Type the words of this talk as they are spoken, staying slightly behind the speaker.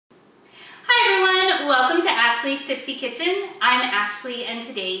Ashley's Tipsy Kitchen. I'm Ashley and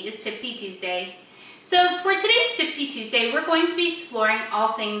today is Tipsy Tuesday. So for today's Tipsy Tuesday, we're going to be exploring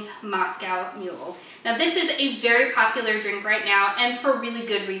all things Moscow Mule. Now this is a very popular drink right now and for really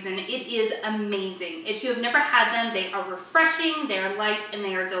good reason. It is amazing. If you have never had them, they are refreshing, they are light, and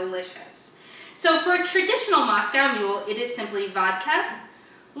they are delicious. So for a traditional Moscow Mule, it is simply vodka,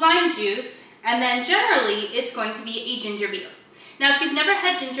 lime juice, and then generally it's going to be a ginger beer. Now, if you've never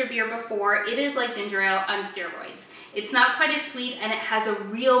had ginger beer before, it is like ginger ale on steroids. It's not quite as sweet and it has a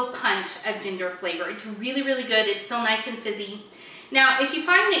real punch of ginger flavor. It's really, really good. It's still nice and fizzy. Now, if you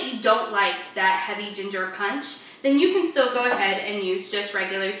find that you don't like that heavy ginger punch, then you can still go ahead and use just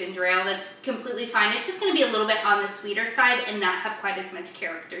regular ginger ale. That's completely fine. It's just going to be a little bit on the sweeter side and not have quite as much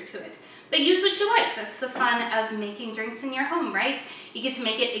character to it. But use what you like. That's the fun of making drinks in your home, right? You get to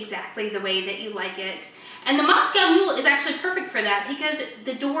make it exactly the way that you like it. And the Moscow Mule is actually perfect for that because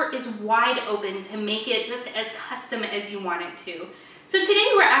the door is wide open to make it just as custom as you want it to. So today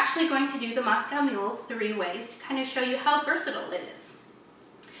we're actually going to do the Moscow Mule 3 ways to kind of show you how versatile it is.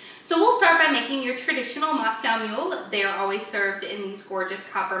 So we'll start by making your traditional Moscow Mule. They are always served in these gorgeous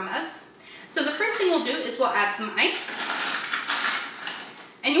copper mugs. So the first thing we'll do is we'll add some ice.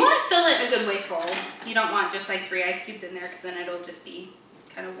 And you want to fill it a good way full. You don't want just like 3 ice cubes in there because then it'll just be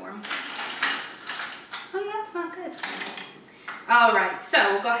kind of warm. Oh, that's not good. All right, so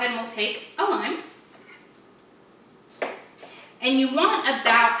we'll go ahead and we'll take a lime. And you want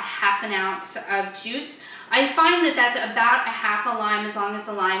about a ½ ounce of juice. I find that that's about a half a lime as long as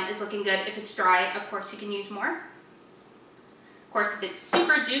the lime is looking good. If it's dry, of course, you can use more. Of course, if it's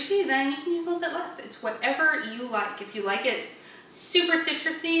super juicy, then you can use a little bit less. It's whatever you like. If you like it super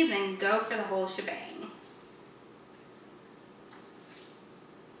citrusy, then go for the whole shebang.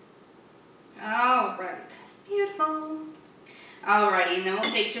 All right, beautiful. Alrighty, and then we'll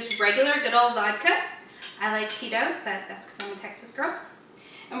take just regular good old vodka. I like Tito's, but that's because I'm a Texas girl.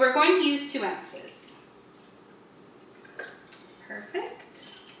 And we're going to use 2 ounces.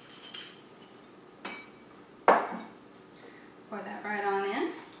 Perfect. Pour that right on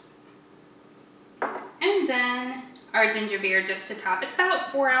in. And then our ginger beer just to top. It's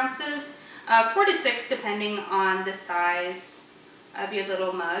about 4 ounces, 4 to 6 depending on the size of your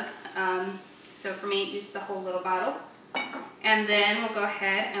little mug. So for me, it used the whole little bottle. And then we'll go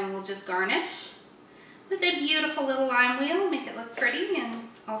ahead and we'll just garnish with a beautiful little lime wheel, make it look pretty, and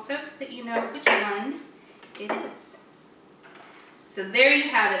also so that you know which one it is. So there you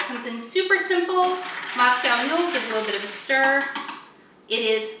have it, something super simple. Moscow Mule, give it a little bit of a stir. It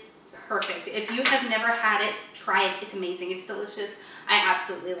is perfect. If you have never had it, try it. It's amazing. It's delicious. I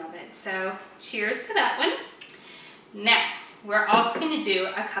absolutely love it. So cheers to that one. Now, we're also going to do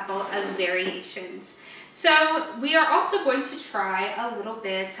a couple of variations. So we are also going to try a little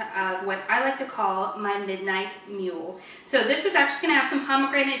bit of what I like to call my Midnight Mule. So this is actually going to have some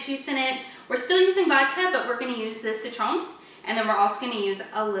pomegranate juice in it. We're still using vodka, but we're going to use the citron. And then we're also going to use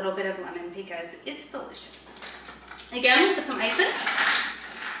a little bit of lemon because it's delicious. Again, we'll put some ice in.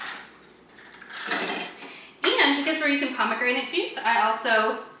 And because we're using pomegranate juice, I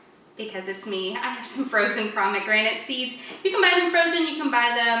also, because it's me, I have some frozen pomegranate seeds. You can buy them frozen, you can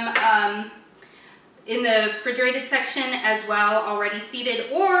buy them in the refrigerated section as well, already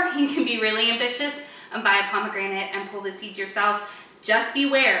seeded, or you can be really ambitious and buy a pomegranate and pull the seeds yourself. Just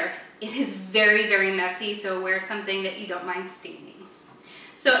beware, it is very, very messy, so wear something that you don't mind staining.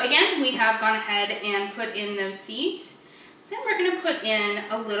 So again, we have gone ahead and put in those seeds. Then we're going to put in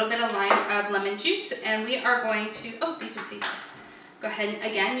a little bit of lemon juice, and we are going to, oh, these are seedless. Go ahead and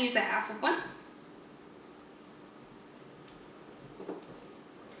again use a half of one.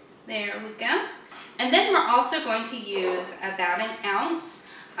 There we go. And then we're also going to use about 1 ounce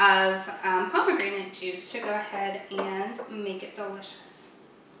of pomegranate juice to go ahead and make it delicious.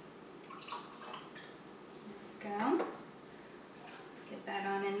 There we go. Get that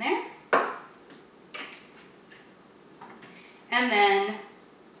on in there. And then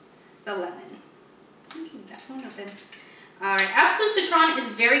the lemon. That one open. All right, Absolute Citron is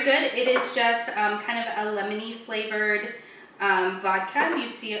very good. It is just kind of a lemony flavored vodka. You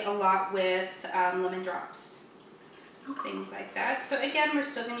see it a lot with lemon drops, things like that. So again, we're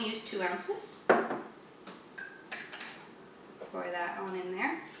still going to use 2 ounces. Pour that on in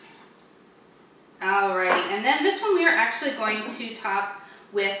there. Alrighty, and then this one we are actually going to top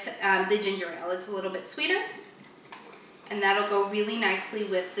with the ginger ale. It's a little bit sweeter, and that'll go really nicely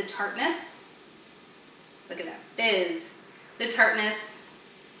with the tartness. Look at that fizz. The tartness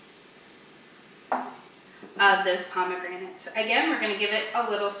of those pomegranates. Again, we're going to give it a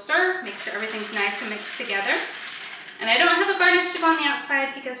little stir, make sure everything's nice and mixed together. And I don't have a garnish to go on the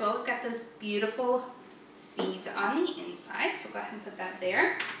outside because, well, we've got those beautiful seeds on the inside, so go ahead and put that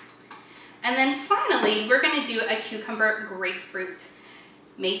there. And then finally, we're gonna do a cucumber grapefruit.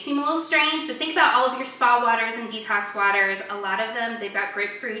 May seem a little strange, but think about all of your spa waters and detox waters. A lot of them, they've got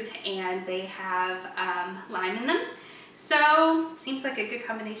grapefruit and they have lime in them. So, seems like a good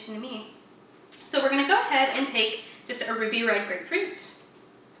combination to me. So we're gonna go ahead and take just a ruby red grapefruit.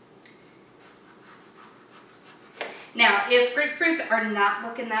 Now, if grapefruits are not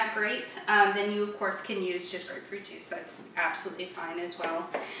looking that great, then you of course can use just grapefruit juice. That's absolutely fine as well.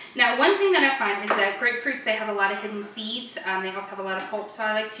 Now, one thing that I find is that grapefruits, they have a lot of hidden seeds. They also have a lot of pulp, so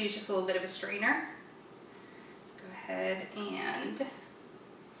I like to use just a little bit of a strainer. Go ahead and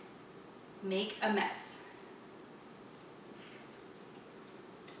make a mess.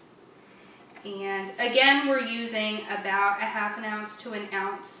 And again, we're using about a ½ ounce to an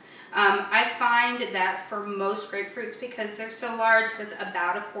ounce. I find that for most grapefruits, because they're so large, that's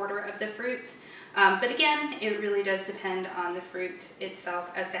about 1/4 of the fruit. But again, it really does depend on the fruit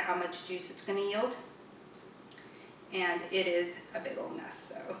itself as to how much juice it's going to yield. And it is a big old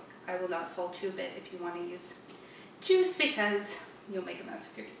mess, so I will not fault you a bit if you want to use juice, because you'll make a mess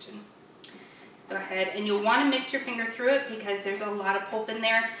of your kitchen. Go ahead and you'll want to mix your finger through it because there's a lot of pulp in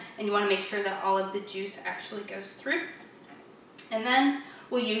there, and you want to make sure that all of the juice actually goes through. And then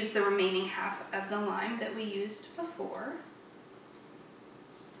we'll use the remaining half of the lime that we used before.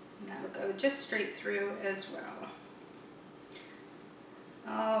 And that'll go just straight through as well.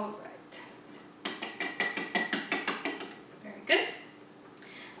 All right. Very good.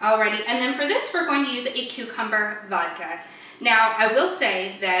 Alrighty, and then for this we're going to use a cucumber vodka. Now, I will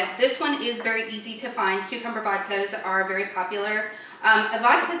say that this one is very easy to find. Cucumber vodkas are very popular. A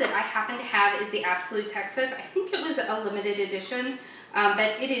vodka that I happen to have is the Absolute Texas. I think it was a limited edition,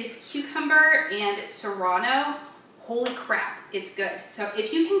 but it is cucumber and serrano. Holy crap, it's good. So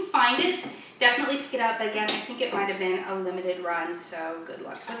if you can find it, definitely pick it up. But again, I think it might have been a limited run, so good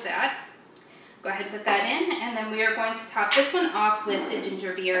luck with that. Go ahead and put that in, and then we are going to top this one off with the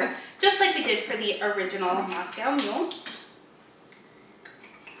ginger beer, just like we did for the original Moscow Mule.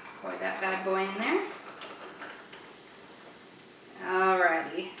 Pour that bad boy in there.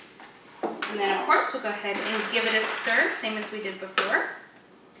 Alrighty. And then of course we'll go ahead and give it a stir, same as we did before.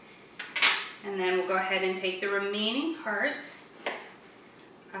 And then we'll go ahead and take the remaining part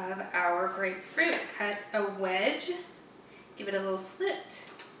of our grapefruit, cut a wedge, give it a little slit,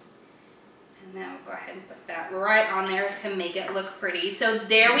 and then we'll go ahead and put that right on there to make it look pretty. So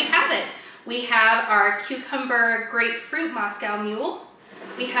there we have it. We have our cucumber grapefruit Moscow Mule.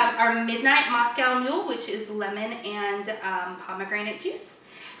 We have our Midnight Moscow Mule, which is lemon and pomegranate juice.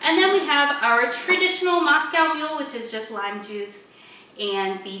 And then we have our traditional Moscow Mule, which is just lime juice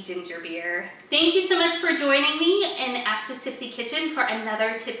and the ginger beer. Thank you so much for joining me in Ashley's Tipsy Kitchen for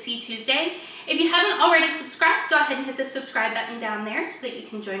another Tipsy Tuesday. If you haven't already subscribed, go ahead and hit the subscribe button down there so that you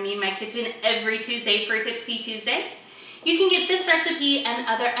can join me in my kitchen every Tuesday for Tipsy Tuesday. You can get this recipe and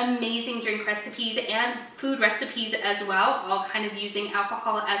other amazing drink recipes and food recipes as well, all kind of using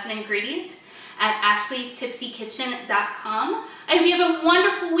alcohol as an ingredient, at ashleystipsykitchen.com. I hope you have a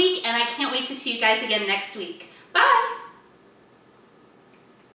wonderful week, and I can't wait to see you guys again next week. Bye!